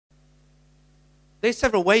There's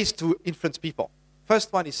several ways to influence people.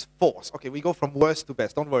 First one is force. Okay, we go from worst to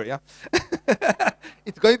best. Don't worry, yeah?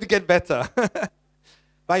 It's going to get better.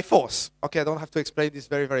 By force. Okay, I don't have to explain this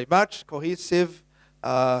very, very much. Cohesive.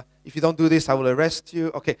 If you don't do this, I will arrest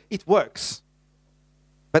you. Okay, it works.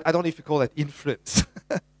 But I don't know if you call that influence.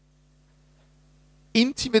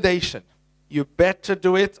 Intimidation. You better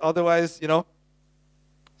do it, otherwise,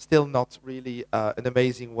 still not really an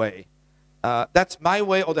amazing way. That's my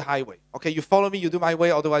way or the highway. Okay, you follow me, you do my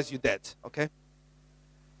way, otherwise you're dead. Okay?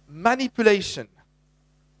 Manipulation.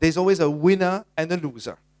 There's always a winner and a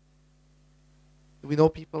loser. Do we know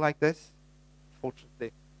people like this?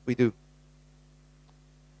 Fortunately, we do.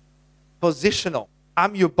 Positional.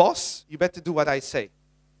 I'm your boss, you better do what I say.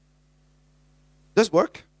 Does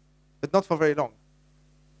work, but not for very long.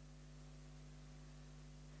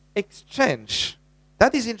 Exchange.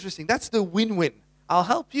 That is interesting. That's the win-win. I'll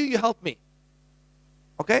help you, you help me.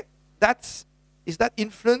 Okay? Is that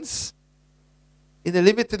influence in a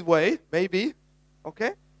limited way? Maybe.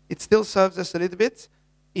 Okay? It still serves us a little bit.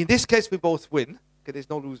 In this case, we both win. Okay, there's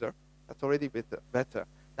no loser. That's already a bit better.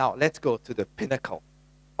 Now, let's go to the pinnacle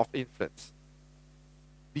of influence.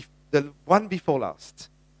 The one before last.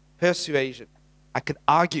 Persuasion. I can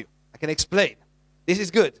argue. I can explain. This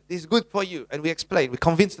is good. This is good for you. And we explain. We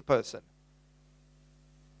convince the person.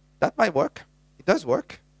 That might work. It does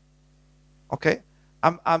work. Okay?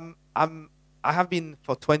 I have been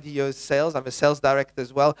for 20 years sales. I'm a sales director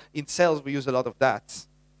as well. In sales, we use a lot of that.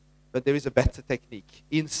 But there is a better technique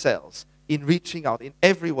in sales, in reaching out in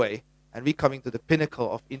every way, and we're coming to the pinnacle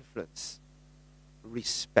of influence.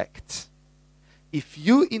 Respect. If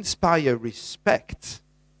you inspire respect,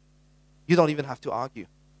 you don't even have to argue.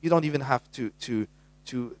 You don't even have to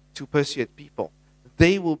persuade people.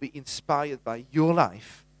 They will be inspired by your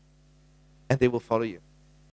life, and they will follow you.